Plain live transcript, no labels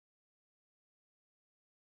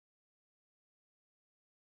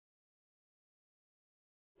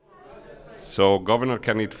So Governor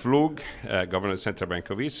Karnit Flug, Governor of the Central Bank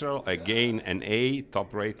of Israel, again an A,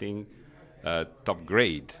 top rating, top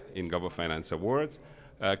grade in Global Finance Awards.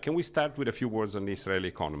 Can we start with a few words on the Israeli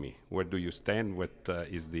economy? Where do you stand? What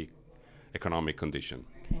is the economic condition?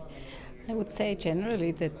 I would say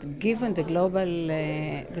generally that given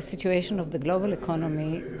the situation of the global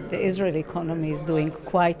economy, the Israeli economy is doing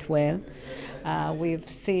quite well. We've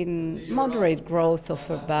seen moderate growth of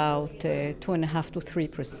about 2.5% to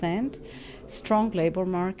 3%, strong labor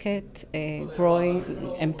market,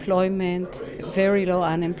 growing employment, very low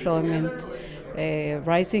unemployment,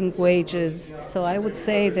 rising wages. So I would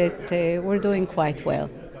say that we're doing quite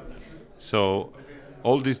well. So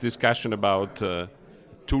all this discussion about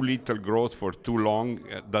too little growth for too long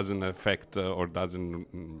doesn't affect or doesn't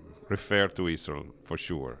refer to Israel for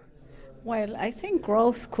sure. Well, I think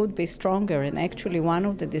growth could be stronger, and actually one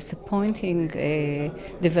of the disappointing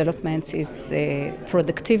developments is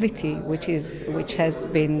productivity, which has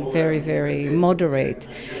been very, very moderate.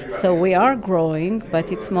 So we are growing,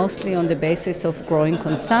 but it's mostly on the basis of growing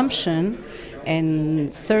consumption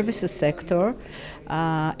and services sector.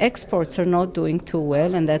 Exports are not doing too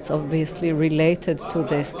well, and that's obviously related to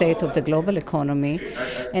the state of the global economy.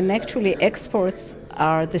 And actually, exports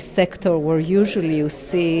are the sector where usually you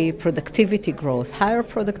see productivity growth, higher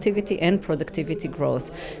productivity and productivity growth.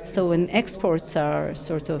 So when exports are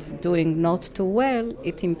sort of doing not too well,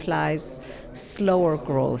 it implies slower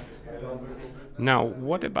growth. Now,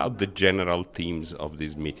 what about the general themes of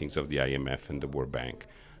these meetings of the IMF and the World Bank?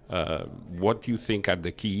 What do you think are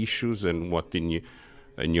the key issues, and what, in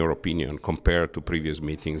your opinion, compared to previous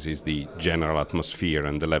meetings, is the general atmosphere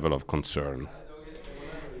and the level of concern?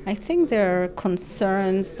 I think there are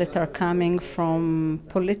concerns that are coming from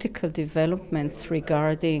political developments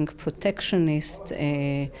regarding protectionist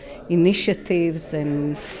initiatives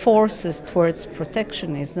and forces towards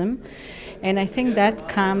protectionism. And I think that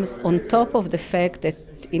comes on top of the fact that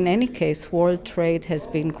in any case, world trade has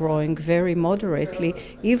been growing very moderately,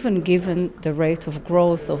 even given the rate of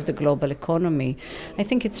growth of the global economy. I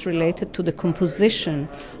think it's related to the composition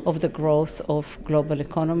of the growth of global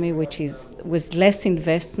economy, which is with less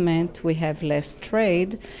investment, we have less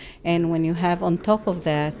trade. And when you have on top of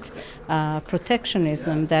that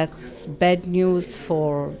protectionism, that's bad news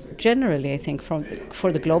for generally, I think,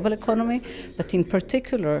 for the global economy, but in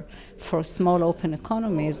particular for small open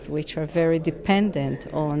economies, which are very dependent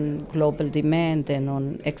on global demand and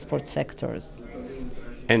on export sectors.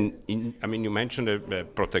 And you mentioned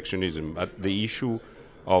protectionism, but the issue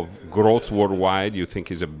of growth worldwide, you think,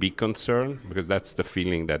 is a big concern? Because that's the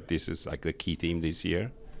feeling that this is like the key theme this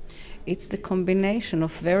year. It's the combination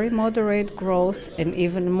of very moderate growth and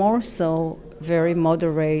even more so very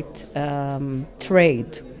moderate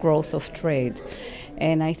growth of trade.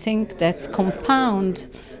 And I think that's compounded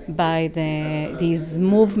by these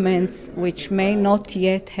movements which may not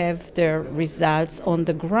yet have their results on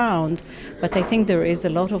the ground, but I think there is a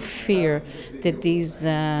lot of fear that these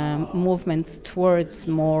movements towards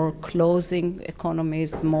more closing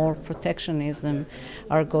economies, more protectionism,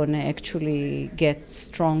 are going to actually get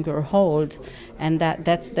stronger hold, and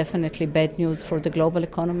that's definitely bad news for the global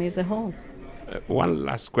economy as a whole. One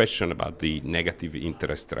last question about the negative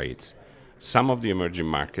interest rates. Some of the emerging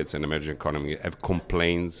markets and emerging economies have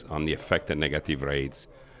complaints on the effect that negative rates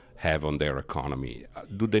have on their economy.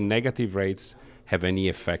 Do the negative rates have any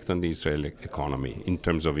effect on the Israeli economy in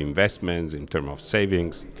terms of investments, in terms of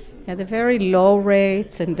savings? Yeah, the very low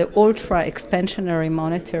rates and the ultra-expansionary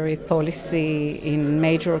monetary policy in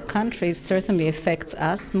major countries certainly affects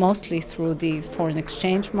us, mostly through the foreign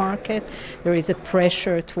exchange market. There is a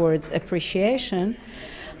pressure towards appreciation.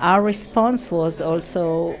 Our response was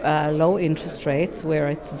also low interest rates. We're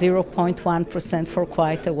at 0.1% for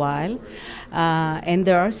quite a while. And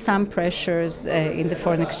there are some pressures in the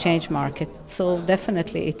foreign exchange market. So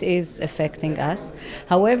definitely it is affecting us.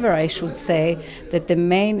 However, I should say that the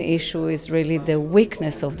main issue is really the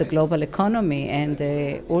weakness of the global economy, and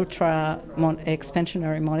the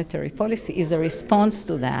ultra-expansionary monetary policy is a response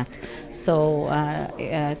to that. So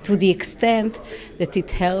to the extent that it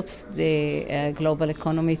helps the global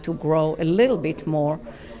economy to grow a little bit more,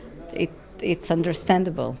 it's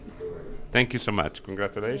understandable. Thank you so much.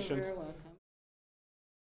 Congratulations.